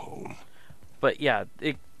go home. But yeah,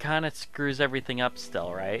 it kind of screws everything up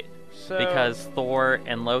still, right? So, Because Thor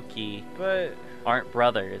and Loki but aren't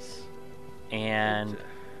brothers. And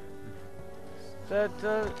that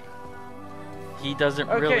does. he doesn't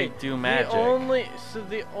Okay, really do magic.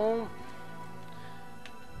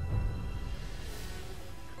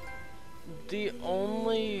 The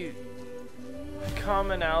only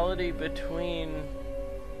commonality between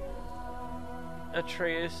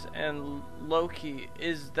Atreus and Loki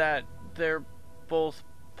is that they're both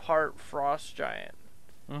part frost giant.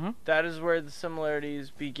 That is where the similarities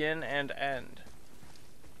begin and end.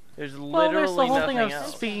 There's literally there's the whole nothing thing of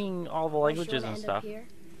else. speaking all the languages and stuff. Here?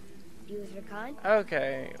 You with your kind?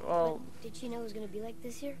 Okay, well, But did she know it was going to be like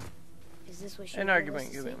this here? Is this what she an wanted argument us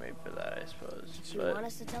could to be see? made for that, I suppose. Did she But want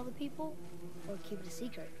us to tell the people? Or keep it a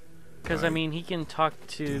secret? Because, I mean, he can talk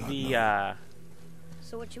to the,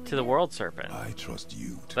 So what should we to the do? World Serpent. I trust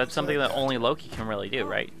you to That's something decide that only Loki can really do,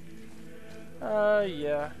 right?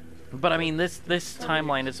 yeah. But I mean, this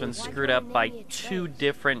timeline has been screwed up by two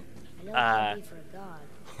different I know it can't be for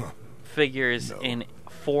a god. figures No. in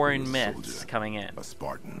foreign You're a myths soldier, coming in. A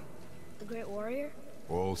Spartan. The great warrior?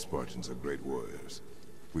 All Spartans are great warriors.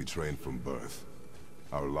 We trained from birth.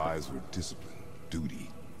 Our lives were discipline, duty,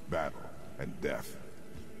 battle, and death.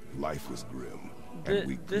 Life was grim, and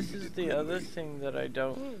we This greeted is it the other grimly. thing that I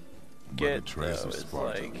don't But get, Atreus though, of is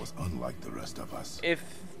Sparta like, was unlike the rest of us. if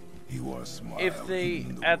He wore a smile they even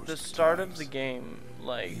in the at the worst start of times. the game,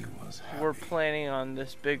 like, He was we're happy planning on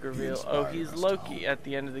this big reveal, oh, inspired he's us to Loki hope at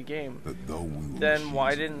the end of the game, that though we were then why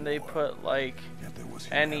machines of didn't they war, put, like, yet there was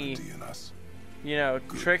any, humanity in us. you know,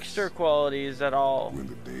 trickster qualities at all When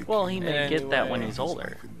the day Well, he came, may In get that any when way. he's older.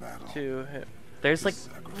 life in battle, to him? There's like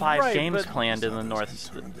 5 Right, games but- planned in the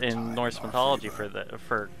In Norse our mythology favor.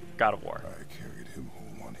 for God of War. I carried him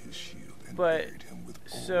home on his shield and But, buried him with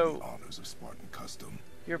all so- the honors of Spartan custom.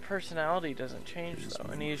 Your personality doesn't change, His though, and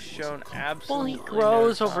memory he's was shown a Well, absolutely he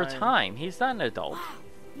grows no over time. He's not an adult.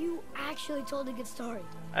 You actually told a good story.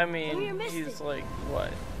 I Maybe you mean, missed he's it. like,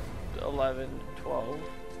 what, 11, 12?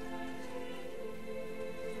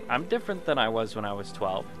 I'm different than I was when I was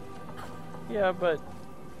 12. Yeah, but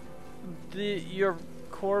your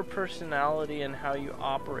core personality and how you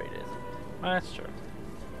operated. That's true.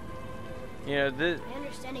 You know, I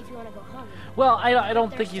understand if you want to go home. Well, I don't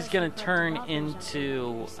There's think he's still gonna some turn corrupt walkers out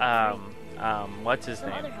there. into what's his Some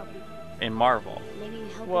other name help people. in Marvel. Maybe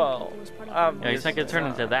helping Well, people was part of um, the Yeah, he's not gonna turn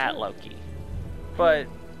into that too. Loki. but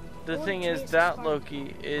the Or thing is, Atreus' that fine.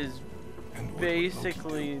 Loki is And what would Loki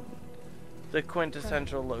basically do? the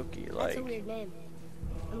quintessential Loki. That's Like, a weird name.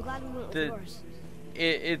 I'm glad we went with the- yours.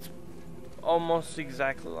 it's almost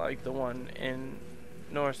exactly like the one in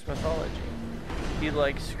Norse mythology. He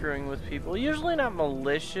likes screwing with people, usually not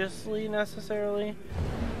maliciously necessarily,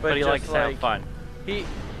 but he just likes to have fun.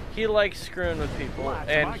 He likes screwing with people,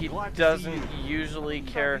 and he doesn't usually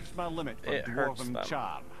care if my limit for it hurts dwarven them.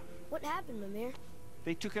 charm. What happened, Mimir?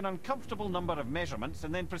 They took an uncomfortable number of measurements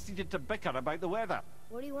and then proceeded to bicker about the weather.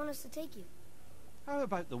 Where do you want us to take you? How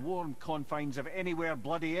about the warm confines of anywhere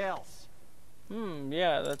bloody else?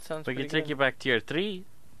 Yeah, that sounds We pretty can take good. you back to tier 3.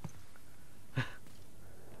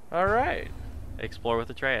 Alright. Explore with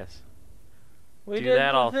Atreus. We Do did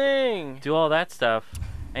that the all. thing! Do all that stuff.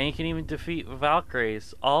 And you can even defeat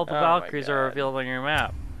Valkyries. All the Oh my Valkyries are God. revealed on your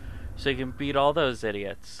map. So you can beat all those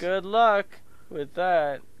idiots. Good luck with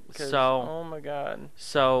that. 'Cause, So- oh my god.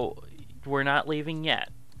 So, we're not leaving yet.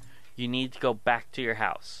 You need to go back to your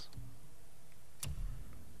house.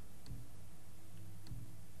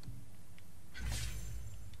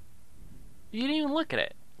 You didn't even look at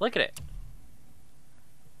it. Look at it.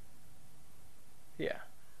 Yeah.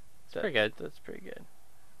 It's pretty good. That's pretty good.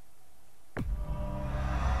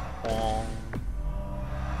 Bong.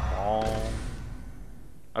 Bong.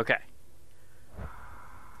 Okay.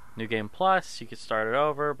 New game plus. You can start it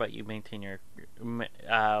over, but you maintain your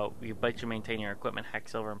you maintain your equipment, hack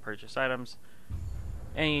silver, and purchase items.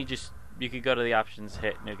 And you could go to the options,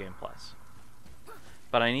 hit new game plus.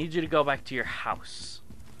 But I need you to go back to your house,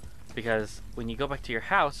 because when you go back to your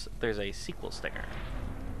house, there's a sequel stinger.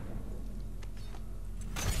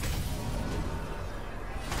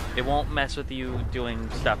 It won't mess with you doing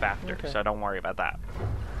stuff after, Okay. so don't worry about that.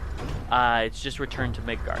 It's just return to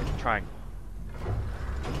Midgard. Triangle.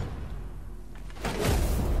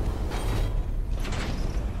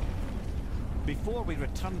 Before we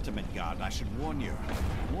return to Midgard, I should warn you.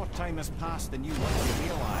 More time has passed than you likely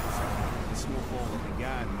realize. The snowfall that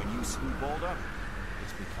began when you slew Balder,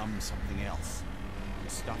 it's become something else. The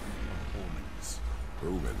stuff of omens.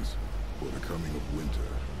 Omens for the coming of winter.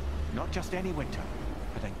 Not just any winter,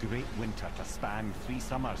 but a great winter to span 3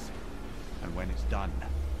 summers. And when it's done,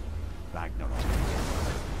 Ragnarok.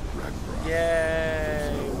 Ragnarok.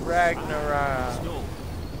 Yay! Ragnarok. Snow.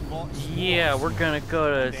 Lots Yeah, more we're gonna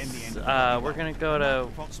go And then the end of we're gonna go to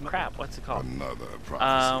crap. What's it called? Another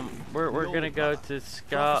prophecy. We're No, gonna go brother. to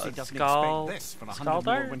Prophecy doesn't expect this for 100 more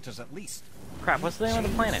Skaldar? winters at least. Crap. What's the name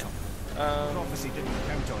of the planet? Prophecy didn't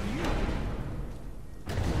count on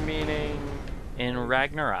you. Meaning. In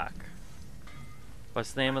Ragnarok.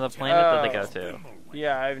 What's the name of the planet that they go to?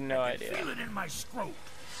 Yeah, I have no I can idea. feel it in my scrote.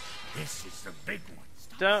 This is the big one.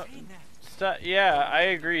 Don't. Stop. Yeah, I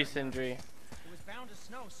agree, Sindri. It was bound to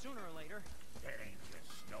snow sooner or later. That ain't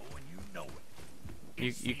just snow, and you know it. You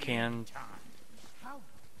It's you the can end time. How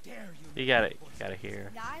dare you? you gotta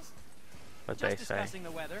hear Guys, what Just they say. discussing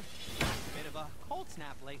the weather. Bit of a cold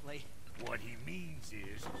snap lately. What he means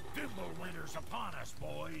is, Fimbulwinter's upon us,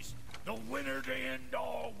 boys. The winter to end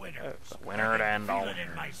all winters. The winter to end all Feel it in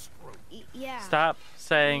winters. my scrote. yeah. Stop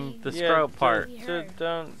saying the Yeah, scrote part.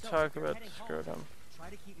 Don't So, talk you're about the heading home. scrotum. Try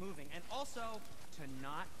to keep moving, and also to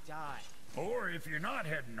not die. Or if you're not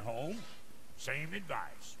heading home, same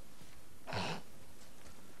advice.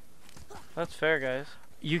 That's fair, guys.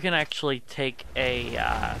 You can actually take a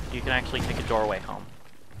doorway home.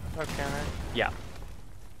 Oh, can I? Yeah.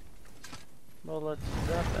 Well, let's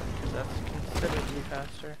do that then, because that's considerably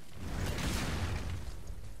faster.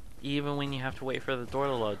 Even when you have to wait for the door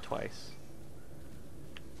to load twice.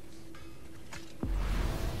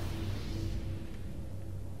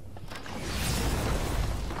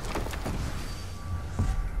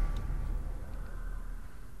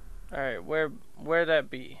 Alright, where'd that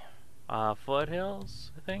be?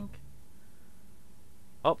 Foothills, I think.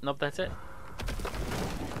 Oh, nope, that's it.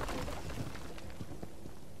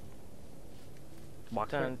 Walk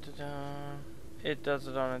through. Dun, dun, dun. It does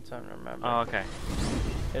it on its own, remember? Oh, okay.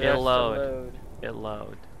 It It'll has to load. It'll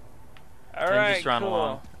load. Then Alright, just run cool.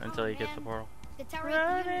 along until you get the portal. The tower ain't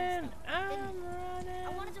Running! used. I'm I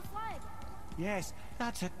running! wanted to fly again. Yes,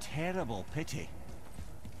 that's a terrible pity.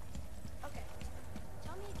 Okay.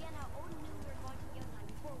 Tell me again how Odin knew we were going to Jotunheim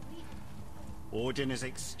before we... Odin is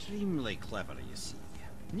extremely clever, you see.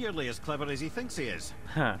 Nearly as clever as he thinks he is.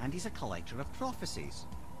 Huh. And he's a collector of prophecies.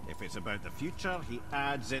 If it's about the future, he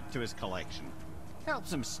adds it to his collection.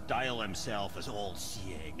 Helps him style himself as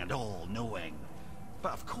all-seeing and all-knowing.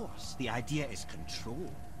 But of course, the idea is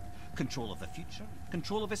control. Control of the future,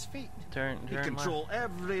 control of his fate. Turn He'd left. control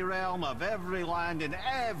every realm of every land in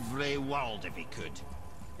every world if he could.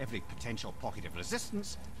 Every potential pocket of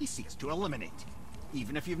resistance, he seeks to eliminate.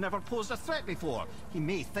 Even if you've never posed a threat before, he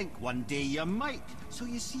may think one day you might. So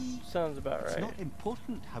you see, Sounds about it's right. not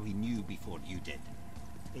important how he knew before you did.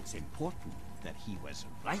 It's important that he was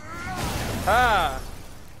right. Ah!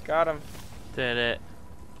 Got him. Did it.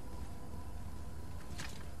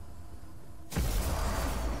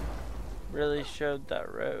 Really showed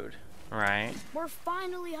that road. Right. We're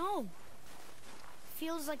finally home.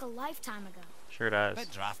 Feels like a lifetime ago. Sure does.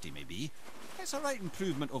 Bit drafty, maybe. It's a right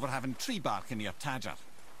improvement over having tree bark in your tadger.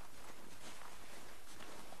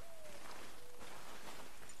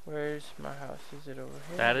 Where's my house? Is it over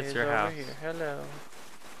here? That is your over house. Here. Hello.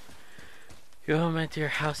 You haven't been to your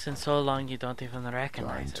house in so long you don't even Time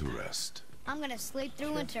recognize to it. rest. I'm gonna sleep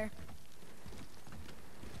through winter.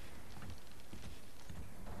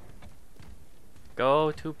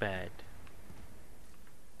 Go to bed.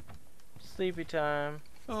 Sleepy time.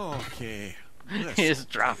 Okay. He just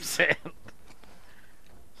drops it.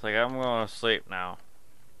 It's like, I'm going to sleep now.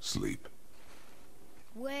 Sleep.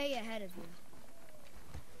 Way ahead of you.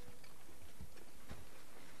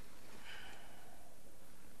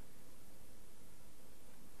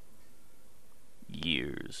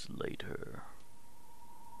 Years later.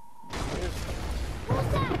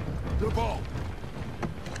 The ball.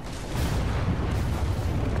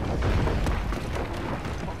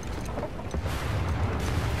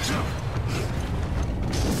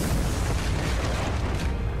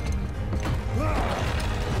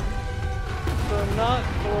 So not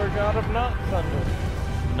Thor, God of not thunder.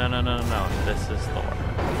 No, no, no, no, no. This is Thor.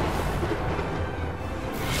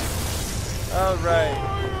 Oh, right.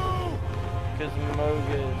 Because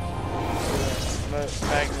Mogus.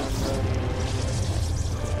 Magnum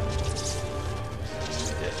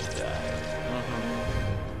did die.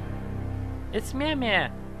 It's Meh Meh.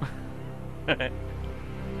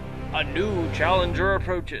 A new challenger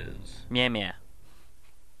approaches. Meh Meh.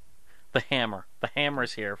 The hammer. The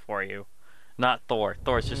hammer's here for you. Not Thor.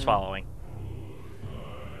 Thor's just following.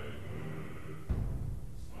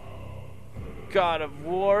 God of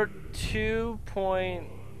War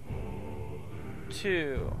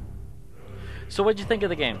 2.2. So what'd you think of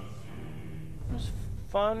the game? It was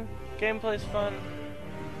fun. Gameplay's fun.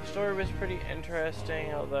 The story was pretty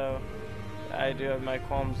interesting, although I do have my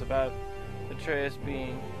qualms about Atreus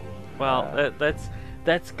being Well,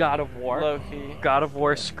 that's God of War. Loki. God of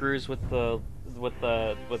War screws with the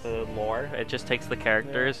lore. It just takes the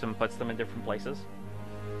characters and puts them in different places.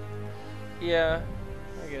 Yeah,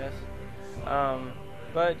 I guess.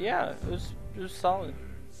 But yeah, it was solid.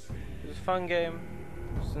 It was a fun game.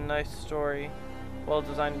 It was a nice story. Well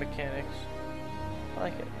designed mechanics. I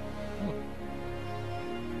like it.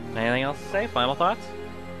 Anything else to say? Final thoughts?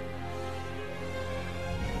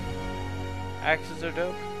 Axes are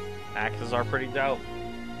dope. Axes are pretty dope.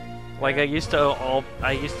 Like I used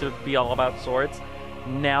to be all about swords.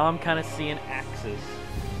 Now I'm kind of seeing axes.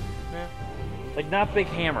 Yeah. Like not big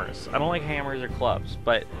hammers. I don't like hammers or clubs,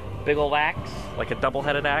 but big old axe, like a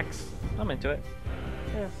double-headed axe. I'm into it.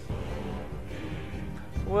 Yeah.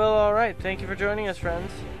 Well, alright. Thank you for joining us,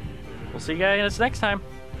 friends. We'll see you guys next time.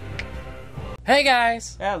 Hey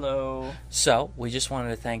guys! Hello. So, we just wanted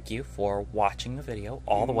to thank you for watching the video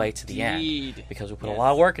all the way to the end. Indeed. Because we put Yes. a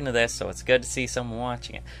lot of work into this, so it's good to see someone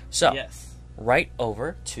watching it. So, Yes. right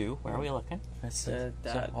over to, where are we looking? It's over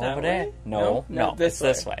that there? way? No, this it's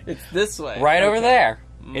this way. It's this way. Right over Okay. there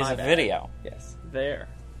is My a bad. video. Yes, there.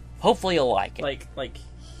 Hopefully you'll like it. Like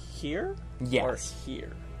here? Yes. Or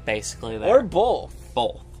here? Basically there. Or both.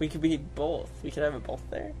 both. We could be both. We could have it both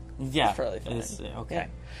there. Yeah. That's probably fine. Okay. Yeah.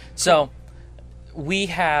 So, we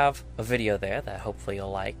have a video there that hopefully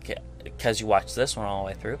you'll like because you watched this one all the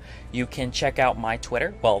way through. You can check out my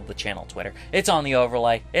Twitter, well, the channel Twitter. It's on the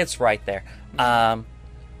overlay. It's right there.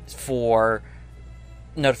 For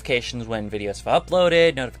notifications when videos have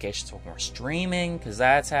uploaded, notifications when we're streaming, because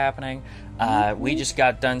that's happening. We just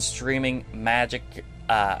got done streaming Magic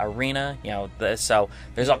Arena, so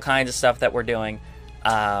there's all kinds of stuff that we're doing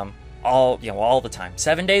all the time.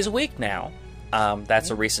 7 days a week now. That's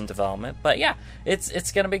a recent development, but yeah,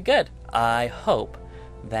 it's gonna be good. I hope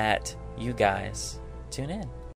that you guys tune in.